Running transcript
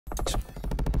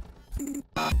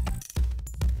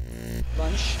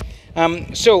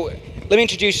Lunch. So let me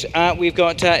introduce, we've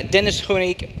got Dennis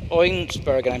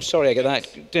Hoenig-Ohnsorg, and I'm sorry I got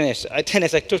that. Dennis, I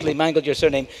totally mangled your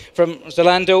surname, from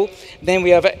Zalando. Then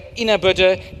we have Ina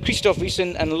Budde, Christoph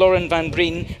Wiesen, and Laureen van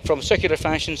Breen from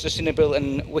Circular.Fashion, Sustainabill,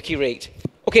 and WikiRate.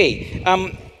 Okay,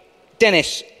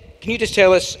 Dennis, can you just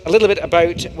tell us a little bit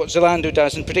about what Zalando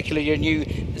does, in particular your new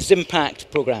Zimpact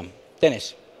program?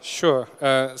 Dennis. Sure.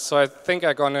 So I think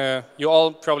you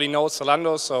all probably know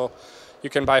Zalando, so you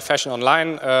can buy fashion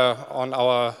online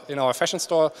in our fashion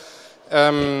store.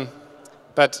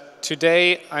 But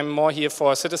today I'm more here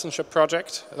for a citizenship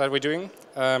project that we're doing.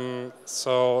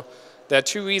 So there are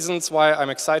two reasons why I'm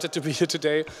excited to be here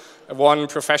today. One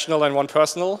professional and one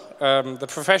personal. The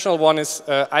professional one is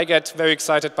I get very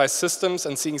excited by systems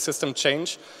and seeing system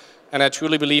change. And I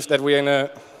truly believe that we're in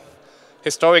a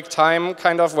historic time,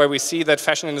 kind of, where we see that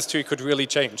fashion industry could really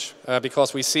change.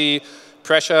 Because we see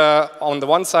pressure on the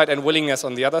one side and willingness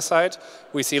on the other side.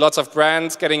 We see lots of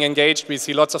brands getting engaged. We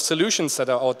see lots of solutions that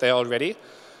are out there already.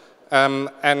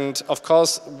 And of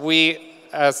course,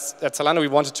 at Zalando, we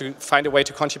wanted to find a way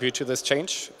to contribute to this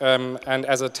change. And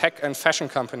as a tech and fashion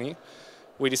company,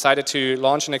 we decided to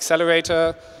launch an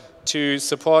accelerator to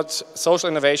support social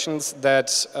innovations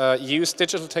that use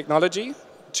digital technology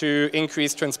to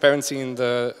increase transparency in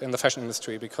the fashion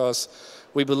industry. Because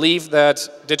we believe that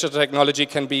digital technology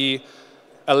can be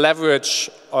a leverage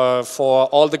for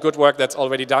all the good work that's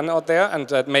already done out there, and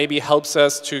that maybe helps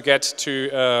us to get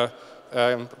to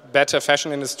a better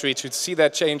fashion industry, to see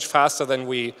that change faster than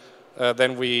we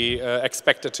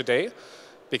expected today.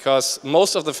 Because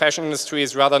most of the fashion industry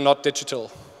is rather not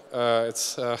digital.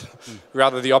 It's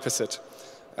rather the opposite.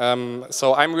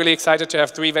 So I'm really excited to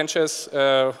have three ventures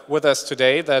with us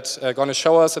today that are going to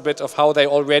show us a bit of how they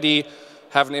already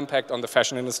have an impact on the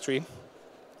fashion industry.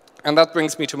 And that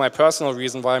brings me to my personal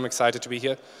reason why I'm excited to be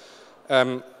here.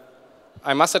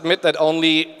 I must admit that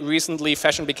only recently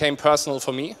fashion became personal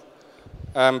for me,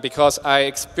 because I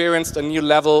experienced a new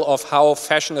level of how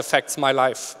fashion affects my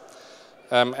life.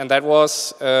 And that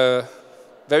was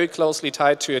very closely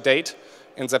tied to a date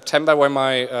in September when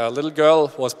my little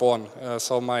girl was born.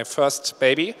 So my first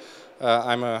baby.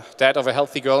 I'm a dad of a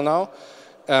healthy girl now.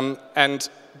 And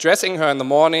dressing her in the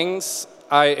mornings,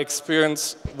 I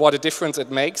experience what a difference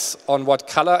it makes on what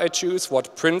color I choose,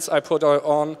 what prints I put her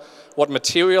on, what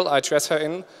material I dress her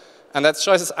in. And that's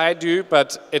choices I do,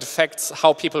 but it affects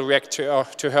how people react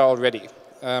to her already.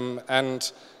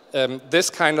 This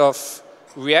kind of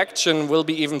reaction will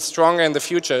be even stronger in the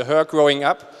future, her growing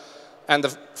up. And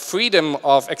the freedom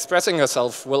of expressing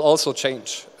herself will also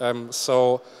change.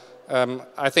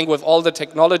 I think with all the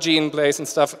technology in place and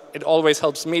stuff, it always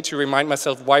helps me to remind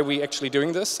myself why we're actually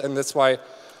doing this. And that's why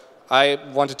I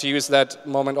wanted to use that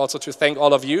moment also to thank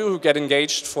all of you who get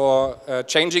engaged for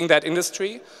changing that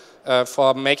industry,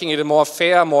 for making it a more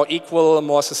fair, more equal,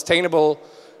 more sustainable,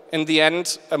 in the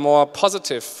end, a more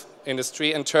positive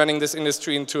industry, and turning this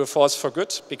industry into a force for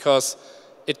good, because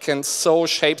it can so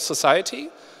shape society.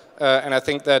 And I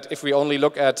think that if we only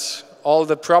look at all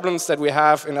the problems that we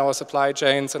have in our supply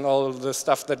chains and all the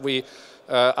stuff that we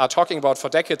are talking about for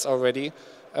decades already,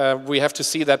 we have to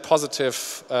see that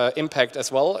positive impact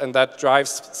as well, and that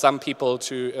drives some people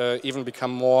to even become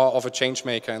more of a change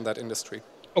maker in that industry.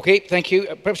 Okay, thank you.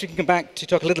 Perhaps we can come back to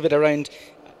talk a little bit around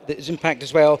the impact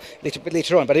as well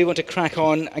later on, but I want to crack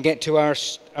on and get to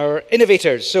our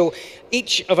innovators. So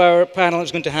each of our panel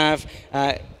is going to have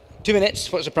 2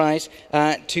 minutes, what a surprise,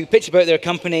 to pitch about their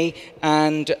company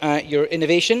and your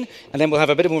innovation, and then we'll have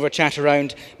a bit more of a chat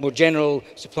around more general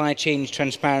supply chain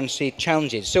transparency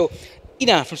challenges. So,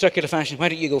 Ina from Circular.Fashion, why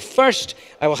don't you go first?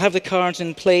 I will have the cards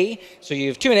in play, so you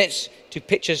have 2 minutes to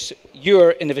pitch us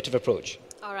your innovative approach.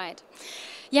 All right.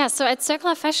 Yeah, so at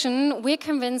Circular.Fashion, we're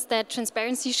convinced that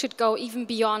transparency should go even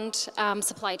beyond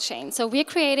supply chain. So we're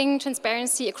creating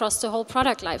transparency across the whole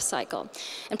product life cycle.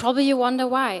 And probably you wonder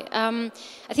why.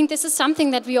 I think this is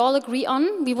something that we all agree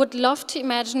on. We would love to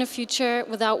imagine a future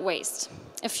without waste.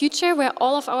 A future where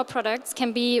all of our products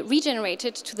can be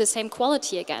regenerated to the same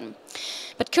quality again.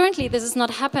 But currently this is not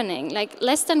happening. Like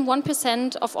less than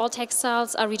 1% of all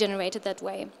textiles are regenerated that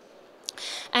way.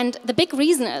 And the big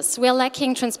reason is we're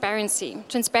lacking transparency.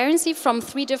 Transparency from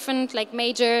 3 different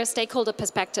major stakeholder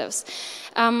perspectives.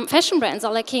 Fashion brands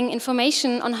are lacking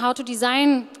information on how to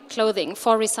design clothing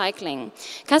for recycling.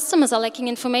 Customers are lacking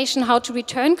information how to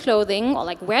return clothing or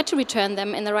where to return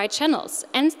them in the right channels.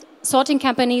 And sorting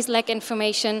companies lack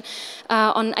information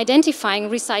on identifying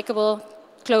recyclable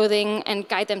clothing and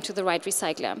guide them to the right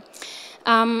recycler.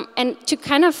 And to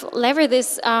kind of lever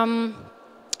this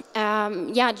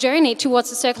journey towards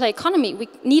the circular economy, we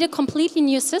need a completely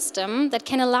new system that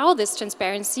can allow this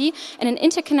transparency and an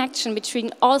interconnection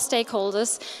between all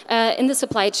stakeholders in the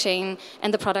supply chain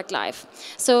and the product life.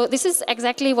 So this is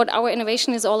exactly what our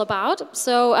innovation is all about.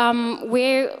 So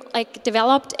we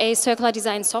developed a circular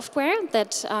design software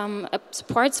that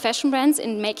supports fashion brands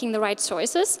in making the right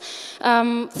choices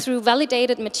through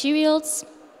validated materials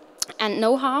and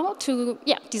know-how to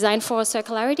design for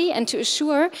circularity, and to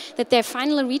assure that they're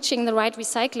finally reaching the right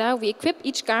recycler. We equip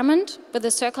each garment with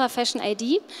a circular fashion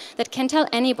ID that can tell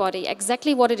anybody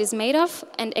exactly what it is made of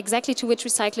and exactly to which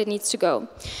recycler it needs to go.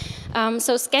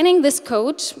 So scanning this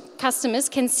code, customers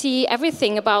can see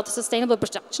everything about the sustainable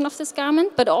production of this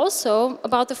garment, but also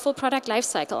about the full product life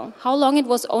cycle, how long it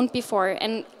was owned before,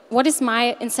 and what is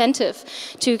my incentive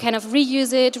to kind of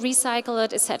reuse it, recycle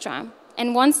it, etc.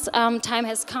 And once time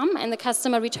has come and the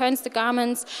customer returns the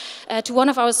garments to one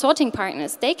of our sorting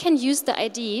partners, they can use the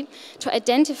ID to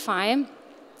identify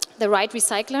the right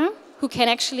recycler who can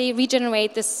actually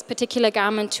regenerate this particular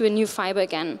garment to a new fiber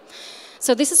again.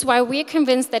 So this is why we're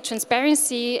convinced that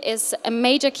transparency is a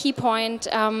major key point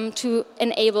to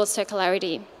enable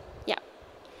circularity.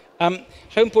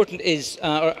 How important is,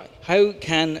 or how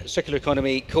can circular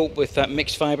economy cope with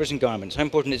mixed fibres and garments? How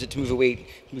important is it to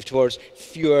move towards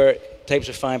fewer types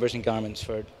of fibres and garments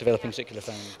for developing circular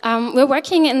fashion? We're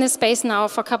working in this space now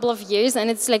for a couple of years, and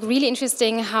it's really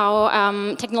interesting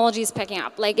how technology is picking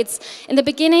up. It's in the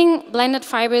beginning, blended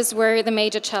fibers were the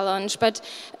major challenge, but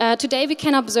today we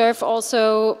can observe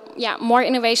also more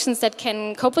innovations that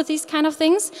can cope with these kind of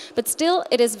things. But still,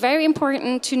 it is very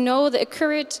important to know the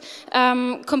accurate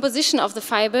composition of the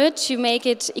fiber to make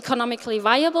it economically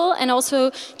viable, and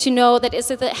also to know that is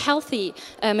it a healthy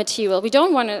material. We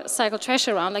don't want to cycle trash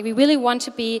around. We really want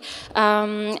to be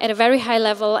at a very high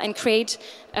level and create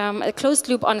a closed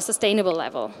loop on a sustainable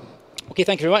level. Okay,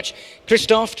 thank you very much.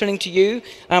 Christoph, turning to you,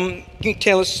 can you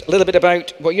tell us a little bit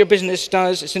about what your business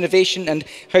does, its innovation, and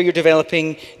how you're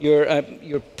developing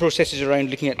your processes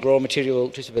around looking at raw material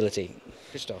traceability?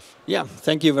 Christoph. Yeah,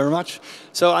 thank you very much.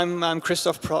 So I'm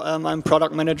Christoph, I'm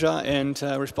product manager and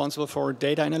responsible for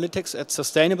data analytics at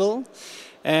Sustainabill.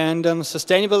 And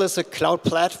Sustainabill is a cloud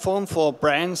platform for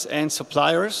brands and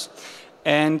suppliers.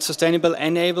 And Sustainabill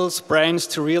enables brands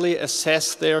to really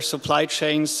assess their supply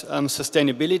chain's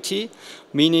sustainability,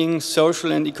 meaning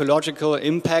social and ecological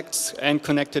impacts and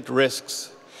connected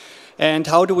risks. And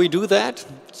how do we do that?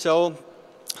 So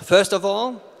first of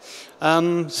all,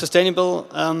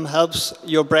 Sustainabill helps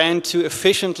your brand to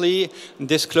efficiently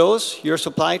disclose your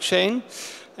supply chain.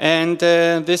 And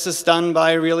this is done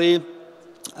by really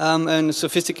a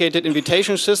sophisticated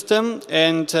invitation system.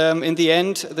 And in the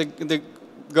end, the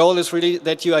goal is really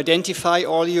that you identify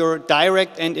all your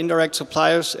direct and indirect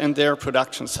suppliers and their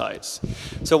production sites.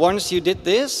 So once you did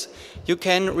this, you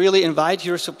can really invite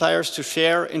your suppliers to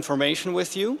share information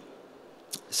with you,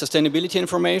 sustainability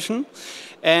information.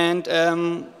 And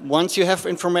once you have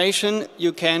information,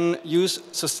 you can use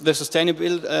the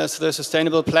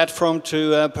Sustainabill platform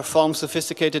to perform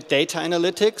sophisticated data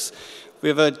analytics. We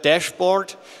have a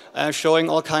dashboard showing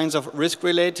all kinds of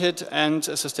risk-related and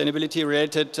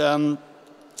sustainability-related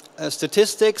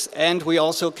statistics, and we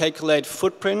also calculate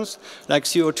footprints like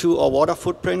CO2 or water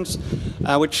footprints,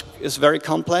 which is very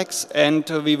complex, and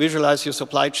we visualize your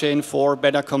supply chain for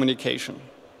better communication.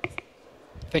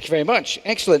 Thank you very much.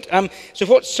 Excellent. So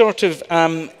what sort of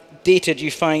data do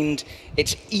you find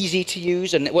it's easy to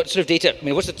use, and what sort of data,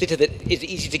 what's the data that is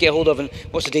easy to get hold of, and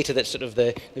what's the data that's sort of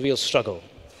the real struggle?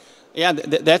 Yeah,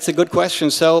 that's a good question.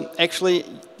 So actually,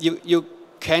 you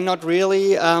cannot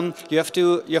really, you have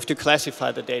to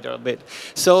classify the data a bit.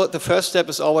 So the first step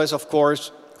is always, of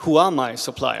course, who are my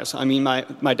suppliers? I mean,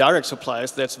 my direct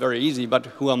suppliers, that's very easy, but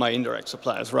who are my indirect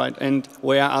suppliers, right? And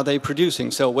where are they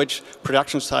producing? So which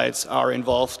production sites are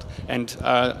involved and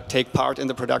take part in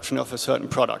the production of a certain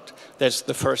product? That's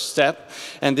the first step.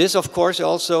 And this, of course,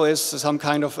 also is some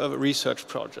kind of a research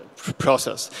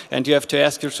process. And you have to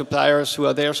ask your suppliers who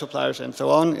are their suppliers and so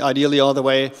on, ideally all the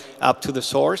way up to the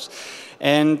source.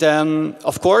 And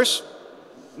of course,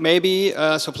 maybe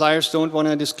suppliers don't want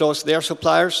to disclose their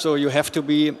suppliers, so you have to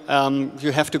be,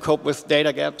 you have to cope with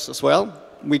data gaps as well.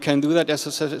 We can do that as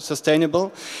a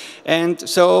Sustainabill. And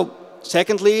so,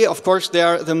 secondly, of course, there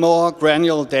are the more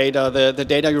granular data, the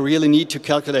data you really need to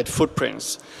calculate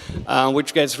footprints,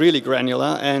 which gets really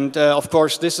granular. And of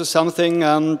course, this is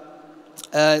something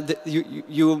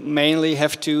you mainly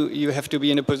have to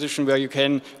be in a position where you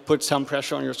can put some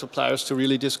pressure on your suppliers to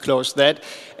really disclose that,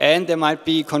 and there might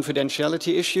be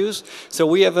confidentiality issues. So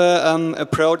we have an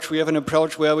approach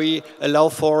where we allow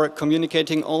for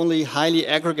communicating only highly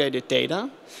aggregated data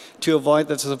to avoid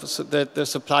that the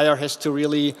supplier has to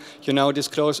really,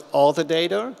 disclose all the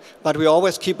data. But we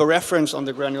always keep a reference on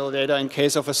the granular data in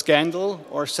case of a scandal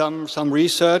or some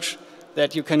research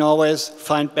that you can always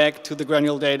find back to the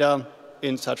granular data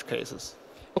in such cases.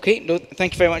 Okay, no,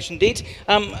 thank you very much indeed.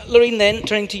 Laureen, then,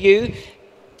 turning to you,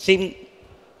 same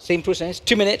process,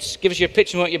 2 minutes, give us your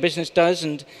pitch on what your business does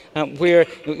and where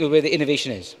the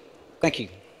innovation is. Thank you.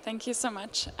 Thank you so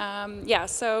much.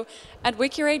 So at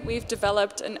WikiRate, we've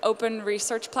developed an open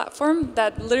research platform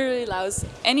that literally allows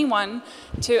anyone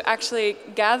to actually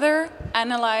gather,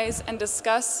 analyze, and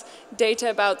discuss data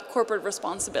about corporate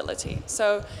responsibility.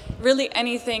 So really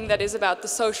anything that is about the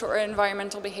social or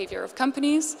environmental behavior of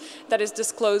companies that is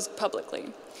disclosed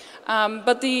publicly.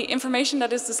 But the information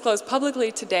that is disclosed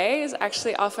publicly today is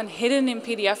actually often hidden in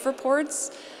PDF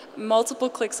reports, multiple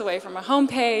clicks away from a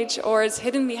homepage, or it's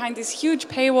hidden behind these huge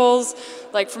paywalls,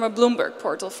 like from a Bloomberg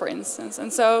portal, for instance.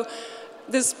 And so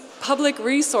this public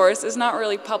resource is not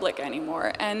really public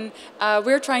anymore. And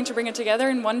we're trying to bring it together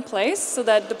in one place so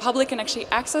that the public can actually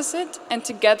access it, and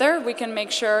together we can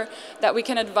make sure that we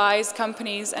can advise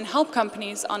companies and help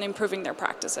companies on improving their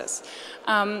practices.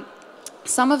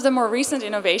 Some of the more recent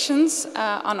innovations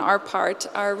on our part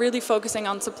are really focusing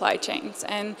on supply chains.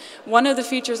 And one of the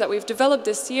features that we've developed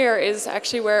this year is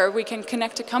actually where we can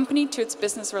connect a company to its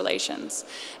business relations.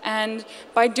 And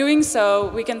by doing so,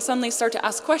 we can suddenly start to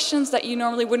ask questions that you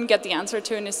normally wouldn't get the answer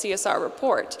to in a CSR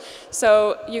report.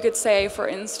 So you could say, for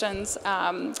instance,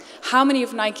 how many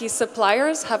of Nike's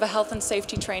suppliers have a health and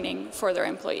safety training for their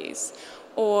employees?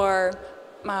 Or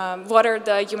what are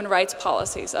the human rights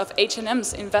policies of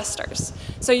H&M's investors?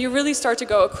 So you really start to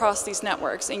go across these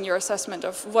networks in your assessment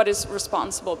of what is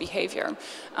responsible behavior.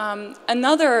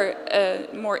 Another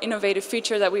more innovative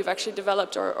feature that we've actually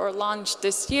developed or launched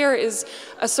this year is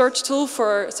a search tool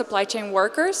for supply chain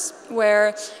workers,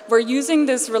 where we're using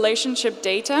this relationship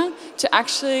data to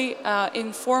actually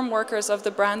inform workers of the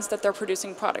brands that they're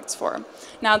producing products for.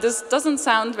 Now, this doesn't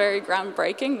sound very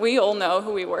groundbreaking. We all know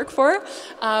who we work for,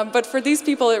 but for these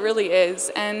people, it really is.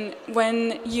 And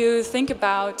when you think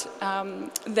about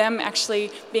them actually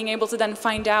being able to then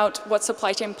find out what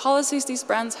supply chain policies these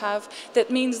brands have, that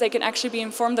means they can actually be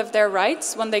informed of their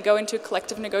rights when they go into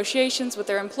collective negotiations with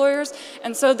their employers.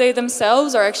 And so they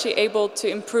themselves are actually able to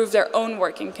improve their own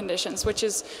working conditions, which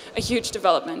is a huge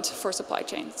development for supply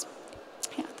chains.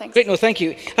 Yeah, thanks. Great, no, thank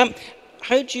you.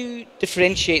 How do you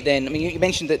differentiate then? I mean, you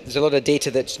mentioned that there's a lot of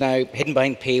data that's now hidden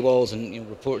behind paywalls and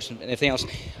reports and everything else.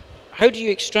 How do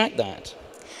you extract that?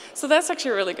 So that's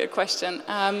actually a really good question.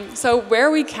 So where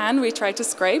we can, we try to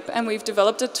scrape, and we've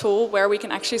developed a tool where we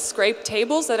can actually scrape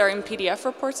tables that are in PDF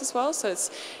reports as well. So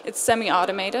it's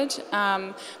semi-automated.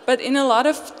 But in a lot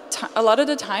of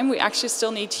the time, we actually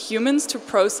still need humans to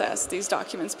process these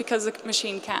documents because the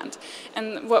machine can't.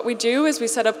 And what we do is we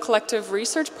set up collective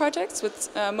research projects with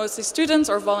mostly students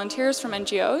or volunteers from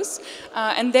NGOs,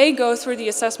 and they go through the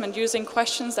assessment using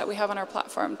questions that we have on our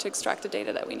platform to extract the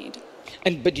data that we need.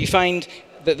 But do you find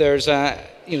that there's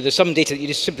some data that you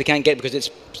just simply can't get because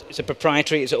it's a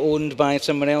proprietary, it's owned by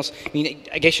someone else? I mean,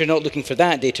 I guess you're not looking for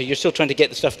that data. You're still trying to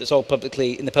get the stuff that's all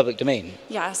publicly in the public domain.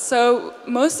 Yeah. So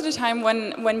most of the time,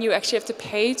 when you actually have to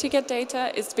pay to get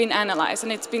data, it's been analyzed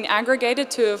and it's been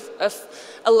aggregated to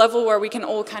a level where we can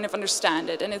all kind of understand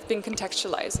it, and it's been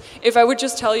contextualized. If I would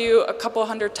just tell you a couple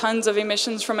 100 tons of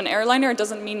emissions from an airliner, it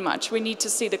doesn't mean much. We need to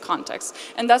see the context,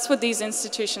 and that's what these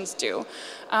institutions do.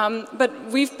 But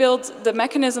we've built the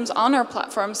mechanisms on our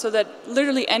platform so that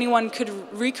literally anyone could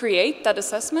recreate that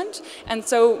assessment. And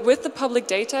so with the public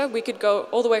data, we could go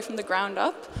all the way from the ground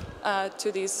up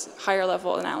to these higher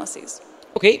level analyses.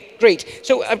 Okay, great.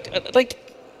 So I'd like to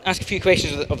ask a few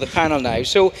questions of the panel now.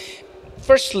 So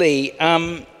firstly,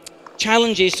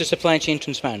 challenges to supply chain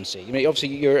transparency. I mean, obviously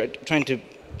you're trying to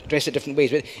address it different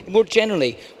ways, but more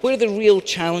generally, what are the real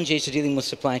challenges to dealing with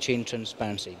supply chain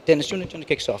transparency? Dennis, do you want to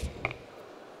kick us off?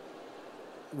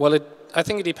 Well, I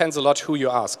think it depends a lot who you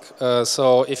ask.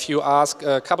 So if you ask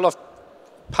a couple of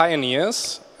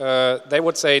pioneers, they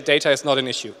would say data is not an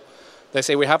issue. They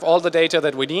say we have all the data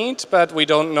that we need, but we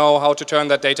don't know how to turn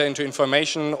that data into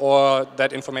information or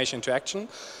that information into action.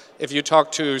 If you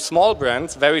talk to small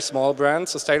brands, very small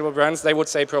brands, sustainable brands, they would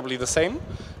say probably the same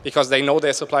because they know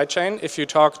their supply chain. If you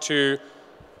talk to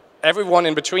everyone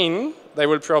in between, they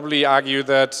will probably argue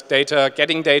that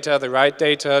getting data, the right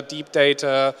data, deep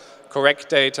data, correct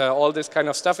data, all this kind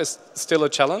of stuff is still a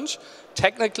challenge.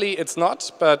 Technically, it's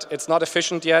not, but it's not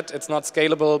efficient yet. It's not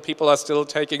scalable. People are still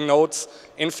taking notes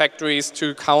in factories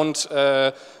to count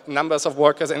numbers of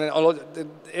workers, and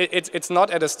it's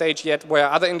not at a stage yet where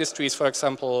other industries, for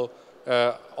example,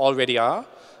 already are.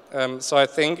 So I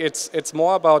think it's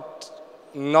more about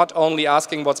not only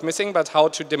asking what's missing, but how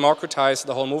to democratize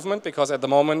the whole movement, because at the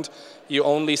moment you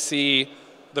only see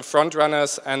the front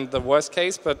runners and the worst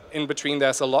case, but in between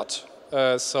there's a lot.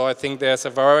 So I think there's a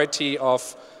variety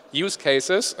of use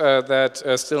cases that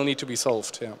still need to be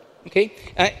solved. Yeah. Okay.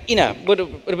 Ina, what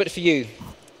about for you?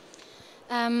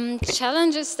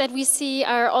 Challenges that we see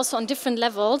are also on different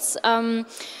levels. I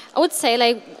would say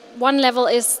like one level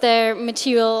is the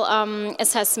material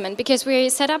assessment, because we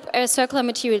set up a circular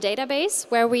material database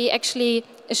where we actually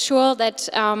assure that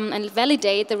and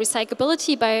validate the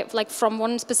recyclability by from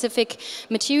one specific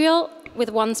material with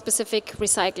one specific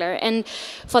recycler. And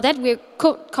for that we're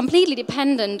completely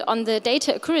dependent on the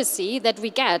data accuracy that we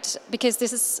get, because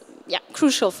this is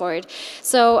crucial for it.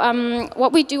 So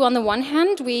what we do on the one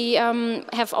hand, we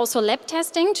have also lab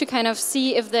testing to kind of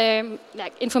see if the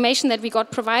information that we got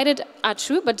provided are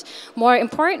true, but more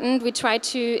important, we try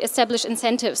to establish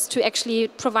incentives to actually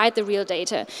provide the real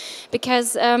data.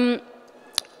 Because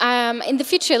in the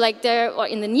future, or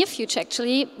in the near future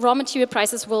actually, raw material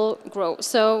prices will grow,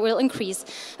 so will increase.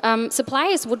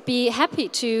 Suppliers would be happy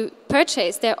to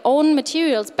purchase their own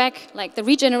materials back, like the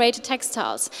regenerated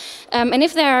textiles. And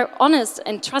if they're honest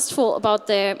and trustful about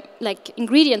the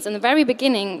ingredients in the very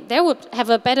beginning, they would have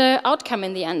a better outcome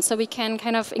in the end. So we can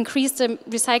kind of increase the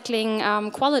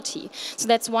recycling quality. So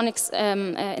that's one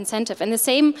incentive. And the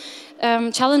same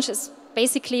challenge is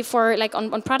basically for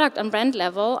on product and brand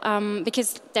level,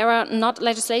 because there are not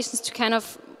legislations to kind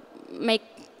of make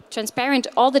transparent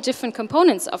all the different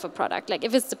components of a product. Like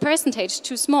if it's the percentage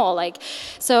too small,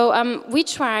 so we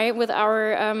try with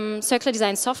our circular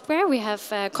design software. We have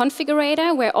a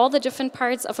configurator where all the different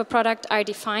parts of a product are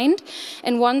defined,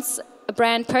 and once a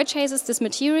brand purchases this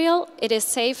material, it is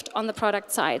saved on the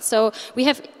product side. So we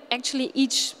have actually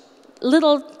each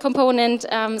little component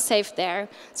saved there.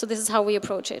 So this is how we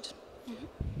approach it.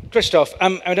 Christoph,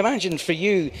 I would imagine for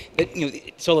you that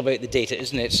it's all about the data,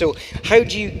 isn't it? So how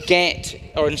do you get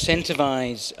or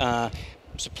incentivize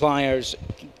suppliers,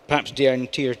 perhaps down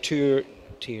tier 2,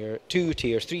 tier 3,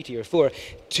 tier 4,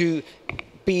 to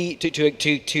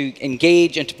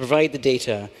engage and to provide the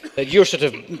data that your sort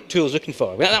of tool is looking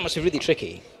for? Well, that must be really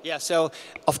tricky. Yeah, so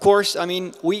of course, I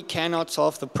mean, we cannot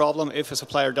solve the problem if a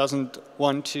supplier doesn't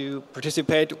want to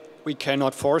participate. We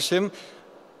cannot force him.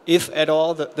 If at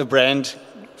all, the brand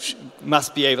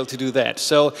must be able to do that.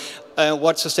 So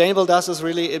what Sustainabill does is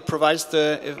really it provides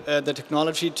the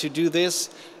technology to do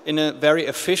this in a very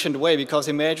efficient way, because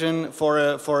imagine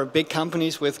for big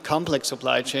companies with complex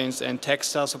supply chains, and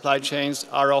textile supply chains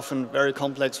are often very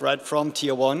complex right from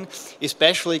tier 1,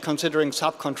 especially considering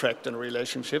subcontractor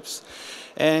relationships.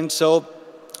 And so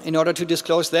in order to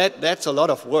disclose that, that's a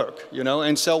lot of work,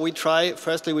 and so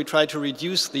firstly we try to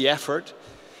reduce the effort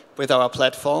with our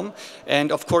platform.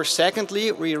 And of course,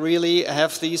 secondly, we really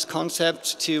have these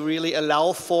concepts to really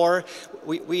allow for,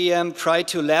 we try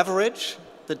to leverage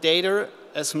the data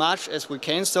as much as we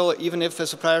can. So even if a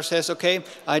supplier says, okay,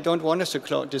 I don't want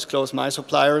to disclose my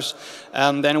suppliers,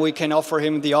 then we can offer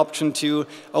him the option to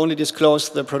only disclose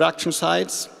the production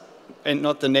sites and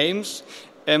not the names,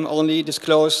 only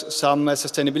disclose some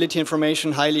sustainability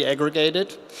information, highly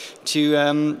aggregated,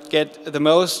 to get the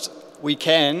most we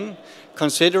can,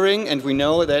 considering, and we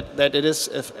know that it is,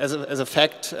 as a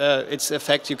fact, it's a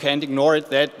fact, you can't ignore it,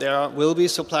 that there will be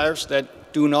suppliers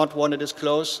that do not want to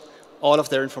disclose all of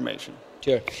their information.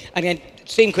 Sure. And then,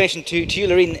 same question to you,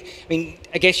 Laureen. I mean,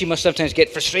 I guess you must sometimes get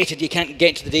frustrated you can't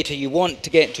get to the data you want to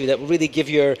get to that will really give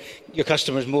your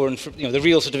customers more, the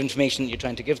real sort of information that you're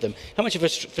trying to give them. How much of a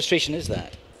frustration is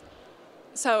that?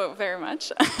 So, very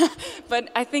much.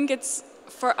 But I think it's,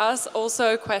 for us,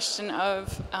 also a question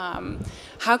of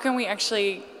how can we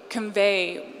actually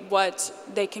convey what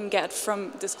they can get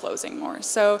from disclosing more.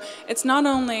 So it's not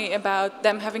only about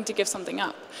them having to give something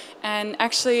up. And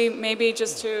actually, maybe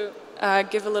just to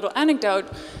give a little anecdote,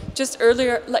 just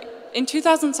earlier, in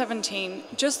 2017,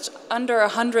 just under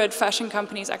 100 fashion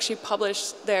companies actually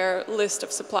published their list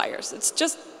of suppliers. It's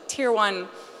just tier 1,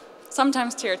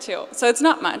 sometimes tier 2, so it's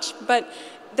not much. But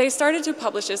they started to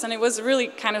publish this, and it was really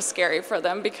kind of scary for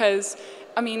them, because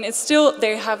I mean, it's still,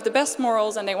 they have the best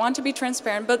morals and they want to be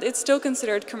transparent, but it's still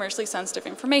considered commercially sensitive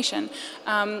information.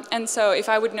 And so if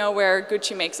I would know where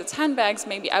Gucci makes its handbags,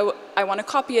 maybe I want to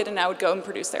copy it and I would go and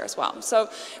produce there as well. So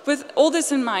with all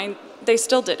this in mind, they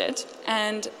still did it.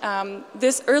 And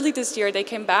early this year, they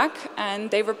came back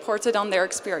and they reported on their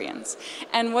experience.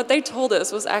 And what they told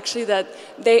us was actually that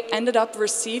they ended up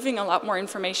receiving a lot more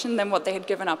information than what they had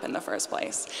given up in the first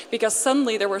place. Because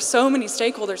suddenly there were so many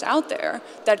stakeholders out there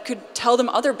that could tell them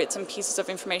other bits and pieces of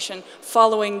information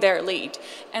following their lead.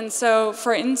 And so,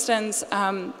 for instance,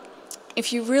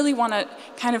 if you really want to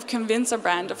kind of convince a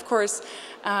brand, of course,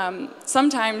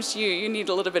 sometimes you need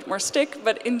a little bit more stick,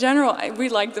 but in general, we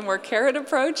like the more carrot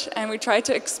approach, and we try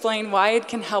to explain why it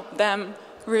can help them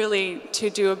really to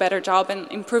do a better job and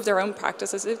improve their own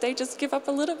practices if they just give up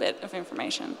a little bit of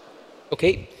information.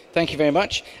 Okay, thank you very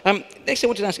much. Next I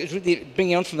wanted to ask is really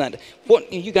bringing on from that,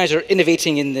 what you guys are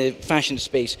innovating in the fashion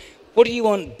space. What do you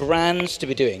want brands to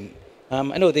be doing?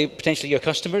 I know they're potentially your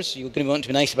customers, you're going to want to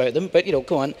be nice about them, but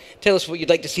go on, tell us what you'd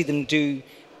like to see them do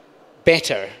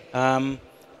better.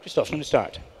 Christoph, I'm going to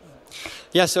start.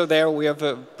 Yeah, so there we have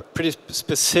a pretty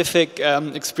specific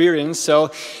experience.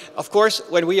 So, of course,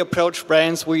 when we approach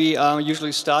brands, we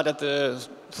usually start at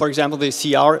for example, the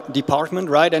CR department,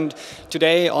 right? And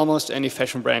today, almost any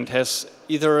fashion brand has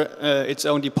either its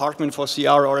own department for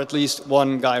CR or at least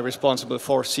one guy responsible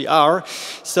for CR.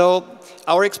 So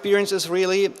our experience is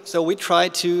really, so we try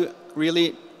to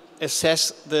really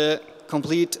assess the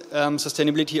complete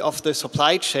sustainability of the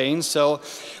supply chain. So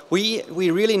we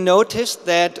really noticed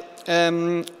that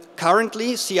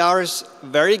currently CR is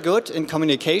very good in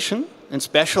communication and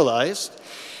specialized.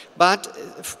 But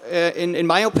in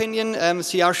my opinion,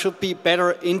 CR should be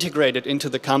better integrated into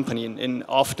the company, and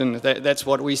often that's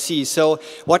what we see. So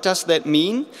what does that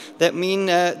mean? That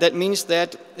means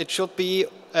that it should be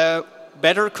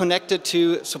better connected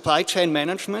to supply chain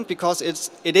management, because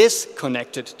it is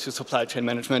connected to supply chain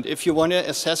management. If you want to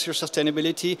assess your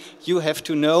sustainability, you have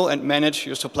to know and manage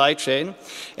your supply chain.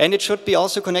 And it should be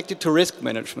also connected to risk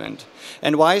management.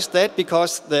 And why is that?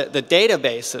 Because the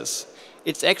databases,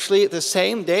 it's actually the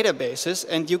same databases,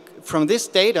 and from this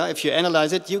data, if you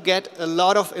analyze it, you get a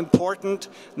lot of important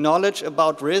knowledge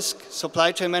about risk,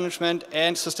 supply chain management,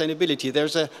 and sustainability.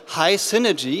 There's a high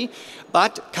synergy,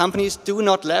 but companies do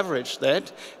not leverage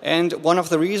that. And one of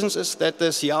the reasons is that the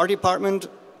CR department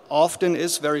often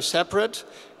is very separate,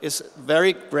 is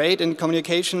very great in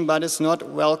communication, but is not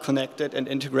well connected and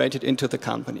integrated into the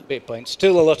company. Great point.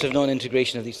 Still a lot of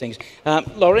non-integration of these things.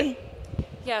 Laureen?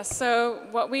 Yeah, so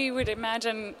what we would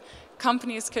imagine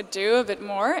companies could do a bit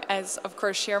more is, of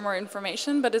course, share more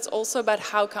information, but it's also about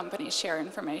how companies share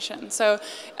information. So,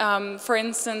 for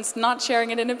instance, not sharing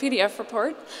it in a PDF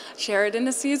report, share it in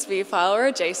a CSV file or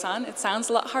a JSON. It sounds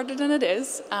a lot harder than it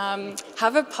is.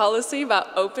 Have a policy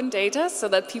about open data so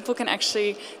that people can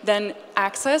actually then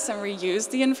access and reuse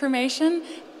the information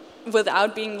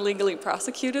without being legally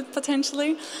prosecuted,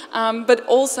 potentially, but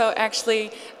also actually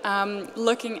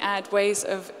looking at ways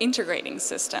of integrating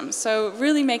systems. So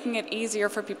really making it easier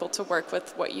for people to work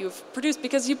with what you've produced,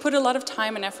 because you put a lot of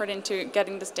time and effort into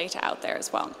getting this data out there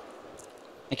as well.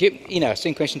 Thank you. Ina,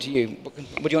 same question to you.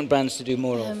 What do you want brands to do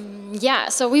more of? Yeah,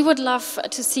 so we would love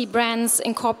to see brands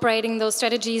incorporating those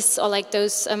strategies or like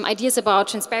those ideas about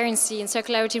transparency and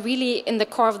circularity really in the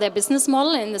core of their business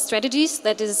model and the strategies.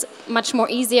 That is much more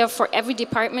easier for every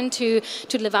department to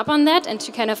live up on that and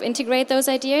to kind of integrate those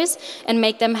ideas and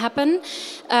make them happen,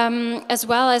 as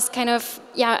well as kind of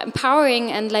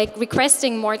empowering and like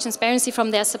requesting more transparency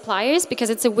from their suppliers, because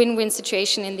it's a win-win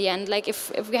situation in the end. Like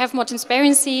if we have more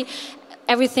transparency,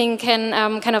 everything can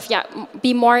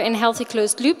be more in healthy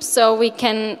closed loops, so we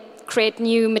can create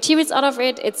new materials out of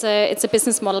it. It's a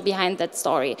business model behind that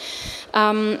story.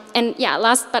 And yeah,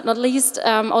 last but not least,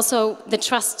 also the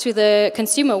trust to the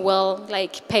consumer will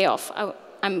like pay off.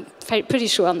 I'm pretty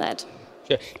sure on that.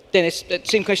 Sure. Dennis,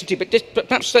 same question to you, but just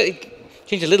perhaps slightly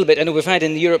change a little bit. I know we've had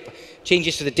in Europe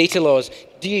changes to the data laws.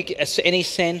 Do you get any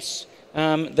sense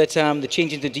that the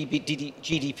change in the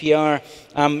GDPR,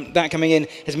 that coming in,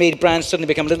 has made brands suddenly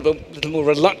become a little more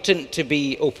reluctant to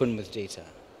be open with data?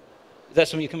 Is that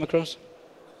something you come across?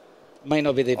 Might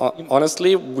not be the...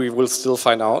 Honestly, we will still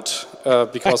find out,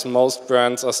 because most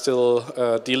brands are still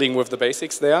dealing with the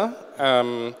basics there.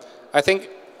 I think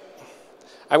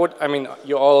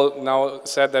you all now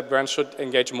said that brands should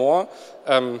engage more.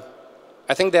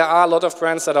 I think there are a lot of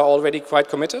brands that are already quite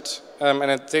committed, and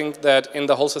I think that in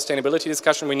the whole sustainability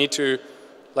discussion we need to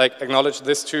like acknowledge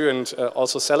this too and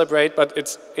also celebrate, but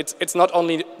it's not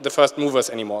only the first movers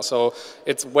anymore. So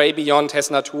it's way beyond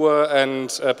Hess Natur and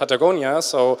Patagonia.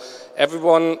 So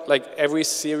everyone, like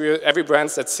every brand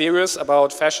that's serious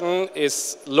about fashion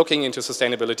is looking into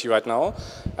sustainability right now.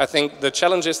 I think the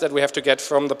challenge is that we have to get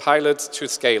from the pilot to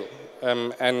scale.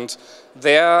 And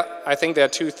there, I think there are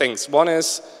two things. One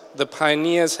is the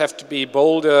pioneers have to be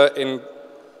bolder in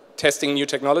testing new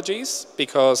technologies,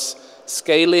 because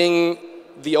scaling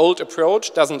the old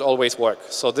approach doesn't always work.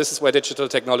 So this is where digital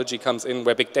technology comes in,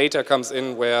 where big data comes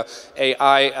in, where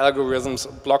AI, algorithms,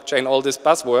 blockchain, all these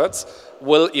buzzwords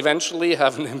will eventually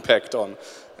have an impact on.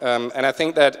 And I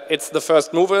think that it's the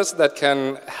first movers that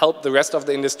can help the rest of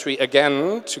the industry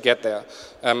again to get there.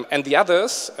 And the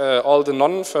others, all the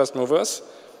non-first movers,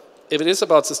 if it is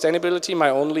about sustainability, my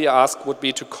only ask would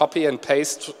be to copy and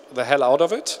paste the hell out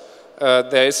of it.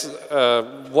 There is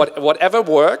whatever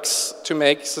works to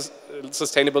make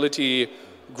sustainability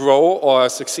grow or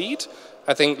succeed.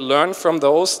 I think learn from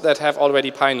those that have already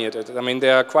pioneered it. I mean,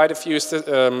 there are quite a few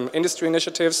industry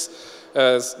initiatives,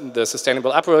 the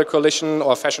Sustainable Apparel Coalition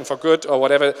or Fashion for Good or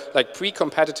whatever, like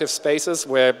pre-competitive spaces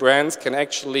where brands can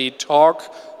actually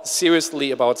talk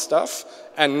seriously about stuff,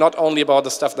 and not only about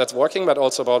the stuff that's working, but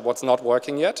also about what's not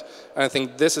working yet. And I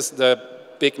think this is the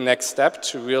big next step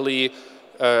to really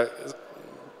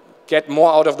get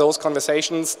more out of those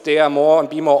conversations, dare more and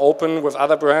be more open with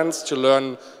other brands to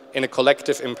learn in a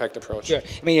collective impact approach. Sure.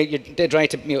 I mean, you're dead right.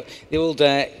 The old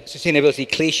sustainability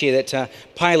cliche that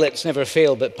pilots never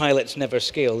fail, but pilots never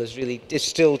scale is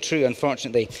still true,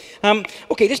 unfortunately.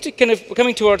 Okay, just to kind of, we're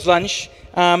coming towards lunch.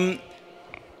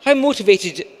 How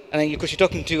motivated, and of course you're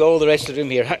talking to all the rest of the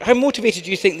room here, how motivated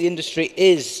do you think the industry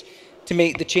is to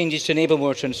make the changes to enable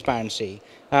more transparency?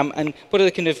 And what are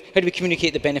the kind of, how do we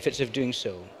communicate the benefits of doing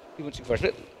so? Who wants to go first?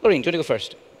 Laureen, do you want to go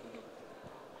first?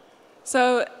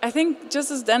 So I think, just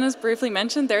as Dennis briefly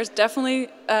mentioned, there's definitely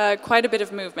quite a bit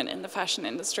of movement in the fashion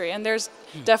industry, and there's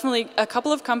definitely a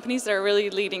couple of companies that are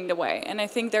really leading the way, and I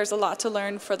think there's a lot to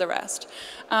learn for the rest.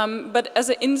 But as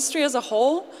an industry as a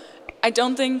whole, I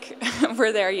don't think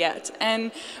we're there yet.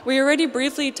 And we already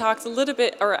briefly talked a little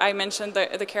bit, or I mentioned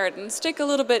the carrot and stick a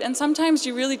little bit, and sometimes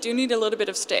you really do need a little bit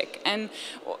of stick. And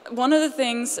one of the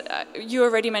things, you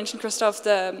already mentioned, Christoph,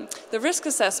 the risk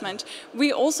assessment,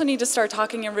 we also need to start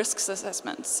talking in risk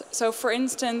assessments. So for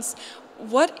instance,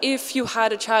 what if you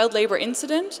had a child labor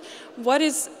incident?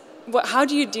 How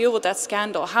do you deal with that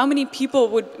scandal? How many people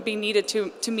would be needed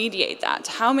to mediate that?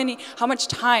 How much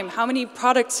time, how many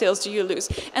product sales do you lose?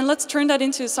 And let's turn that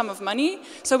into a sum of money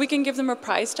so we can give them a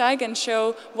price tag and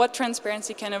show what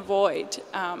transparency can avoid.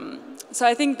 So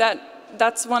I think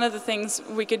that's one of the things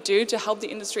we could do to help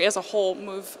the industry as a whole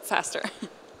move faster.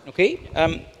 Okay,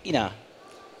 Ina.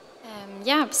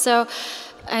 Yeah, so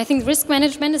I think risk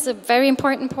management is a very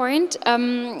important point.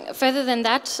 Further than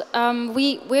that,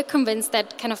 we're convinced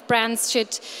that kind of brands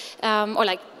should,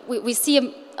 we see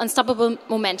an unstoppable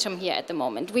momentum here at the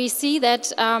moment. We see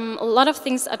that a lot of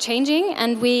things are changing,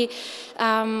 and we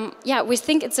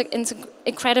think it's an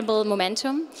incredible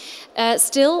momentum.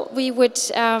 Still, we would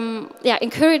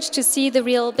encourage to see the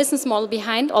real business model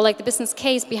behind, or like the business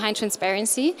case behind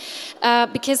transparency,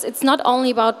 because it's not only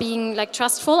about being like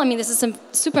trustful. I mean, this is a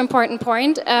super important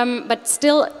point, but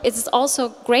still, it's also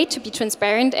great to be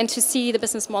transparent and to see the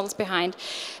business models behind.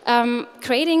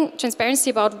 Creating transparency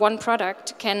about one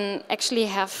product can actually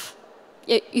have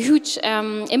a huge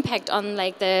impact on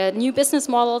like the new business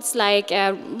models, like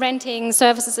renting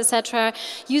services, etc.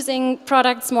 Using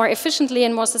products more efficiently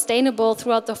and more sustainable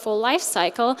throughout the full life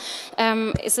cycle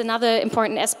is another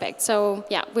important aspect. So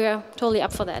yeah, we're totally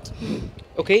up for that.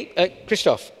 Okay,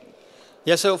 Christoph.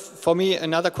 Yeah, so for me,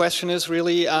 another question is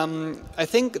really, I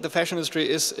think the fashion industry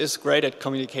is great at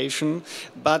communication,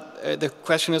 but the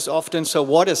question is often, so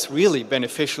what is really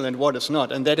beneficial and what is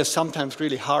not? And that is sometimes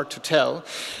really hard to tell.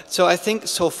 So I think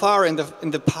so far in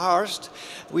the past,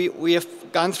 we have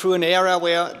gone through an era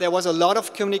where there was a lot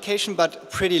of communication,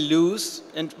 but pretty loose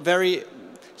and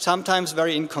sometimes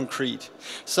very inconcrete.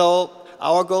 So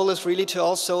our goal is really to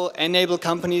also enable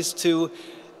companies to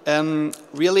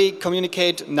really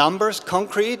communicate numbers,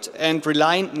 concrete and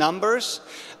reliant numbers.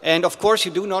 And of course,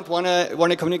 you do not want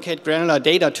to communicate granular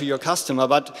data to your customer,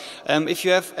 but if you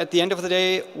have, at the end of the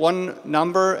day, one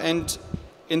number, and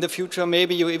in the future,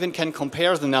 maybe you even can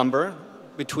compare the number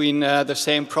between the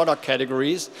same product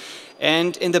categories,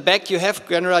 and in the back, you have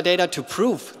granular data to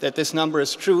prove that this number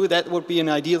is true, that would be an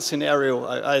ideal scenario,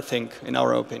 I think, in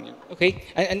our opinion. Okay,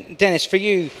 and Dennis, for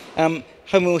you,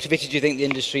 how motivated do you think the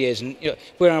industry is, and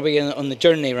where are we on the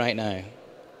journey right now?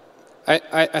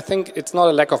 I think it's not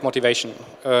a lack of motivation.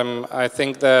 I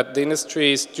think that the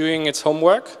industry is doing its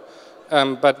homework,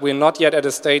 but we're not yet at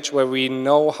a stage where we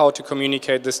know how to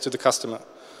communicate this to the customer.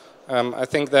 I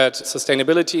think that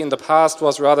sustainability in the past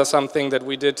was rather something that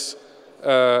we did,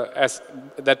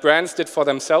 that brands did for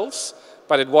themselves,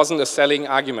 but it wasn't a selling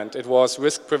argument. It was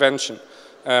risk prevention.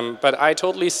 But I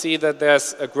totally see that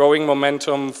there's a growing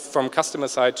momentum from customer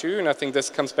side too, and I think this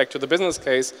comes back to the business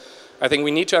case. I think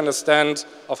we need to understand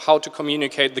of how to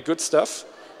communicate the good stuff,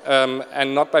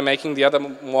 and not by making the other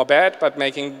more bad, but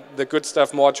making the good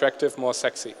stuff more attractive, more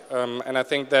sexy. And I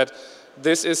think that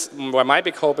this is where my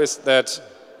big hope is, that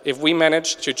if we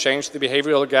manage to change the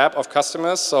behavioral gap of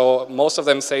customers, so most of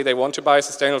them say they want to buy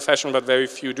sustainable fashion, but very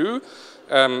few do.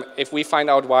 If we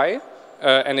find out why,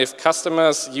 and if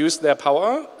customers use their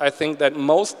power, I think that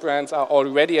most brands are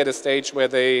already at a stage where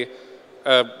they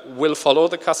will follow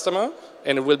the customer,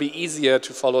 and it will be easier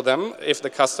to follow them if the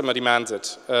customer demands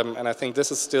it. And I think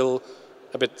this is still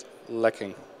a bit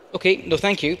lacking. Okay, no,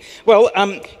 thank you. Well,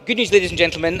 good news, ladies and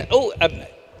gentlemen. Oh,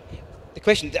 the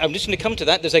question, I'm just going to come to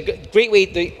that. There's a great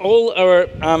way, all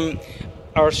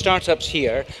our startups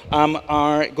here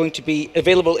are going to be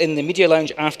available in the media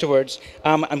lounge afterwards,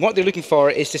 and what they're looking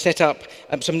for is to set up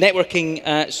some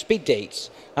networking speed dates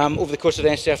over the course of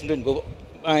the afternoon.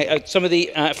 Some of the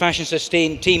Fashion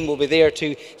Sustain team will be there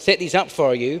to set these up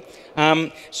for you.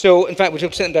 So, in fact,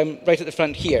 we'll set them down right at the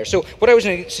front here. So, what I was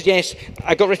going to suggest,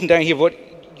 I got written down here what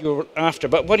you're after,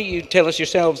 but why don't you tell us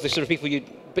yourselves the sort of people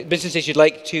businesses you'd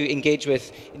like to engage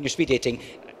with in your speed dating?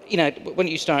 Why don't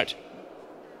you start?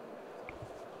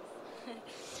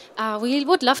 We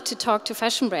would love to talk to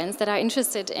fashion brands that are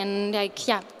interested in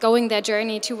going their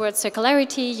journey towards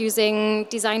circularity, using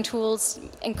design tools,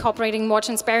 incorporating more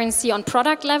transparency on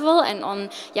product level and on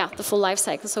the full life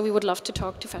cycle. So we would love to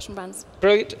talk to fashion brands.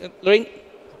 Brilliant. Laureen?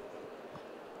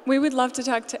 We would love to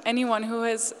talk to anyone who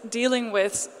is dealing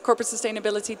with corporate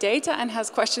sustainability data and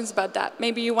has questions about that.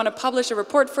 Maybe you want to publish a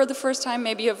report for the first time,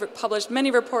 maybe you've published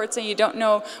many reports and you don't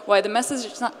know why the message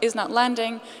is not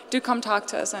landing. Do come talk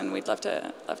to us, and we'd love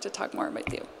to talk more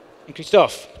with you. And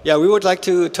Christoph? Yeah, we would like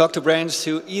to talk to brands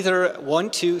who either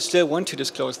still want to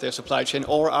disclose their supply chain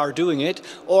or are doing it,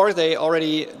 or they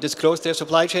already disclosed their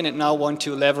supply chain and now want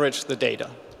to leverage the data.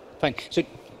 Fine. So,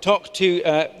 talk to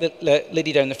the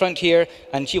lady down the front here,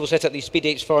 and she will set up these speed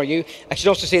dates for you. I should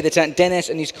also say that Dennis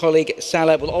and his colleague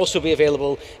Sala will also be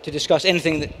available to discuss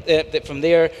anything that from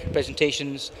their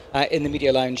presentations in the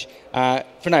media lounge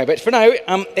for now. But for now,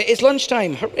 it's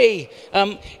lunchtime. Hooray!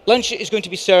 Lunch is going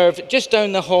to be served just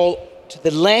down the hall to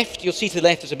the left. You'll see to the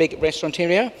left there's a big restaurant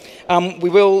area. We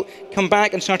will come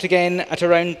back and start again at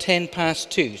around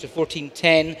 2:10, so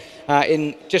 14:10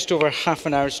 in just over half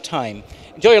an hour's time.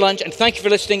 Enjoy your lunch, and thank you for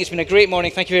listening. It's been a great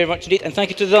morning. Thank you very much indeed, and thank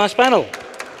you to the last panel.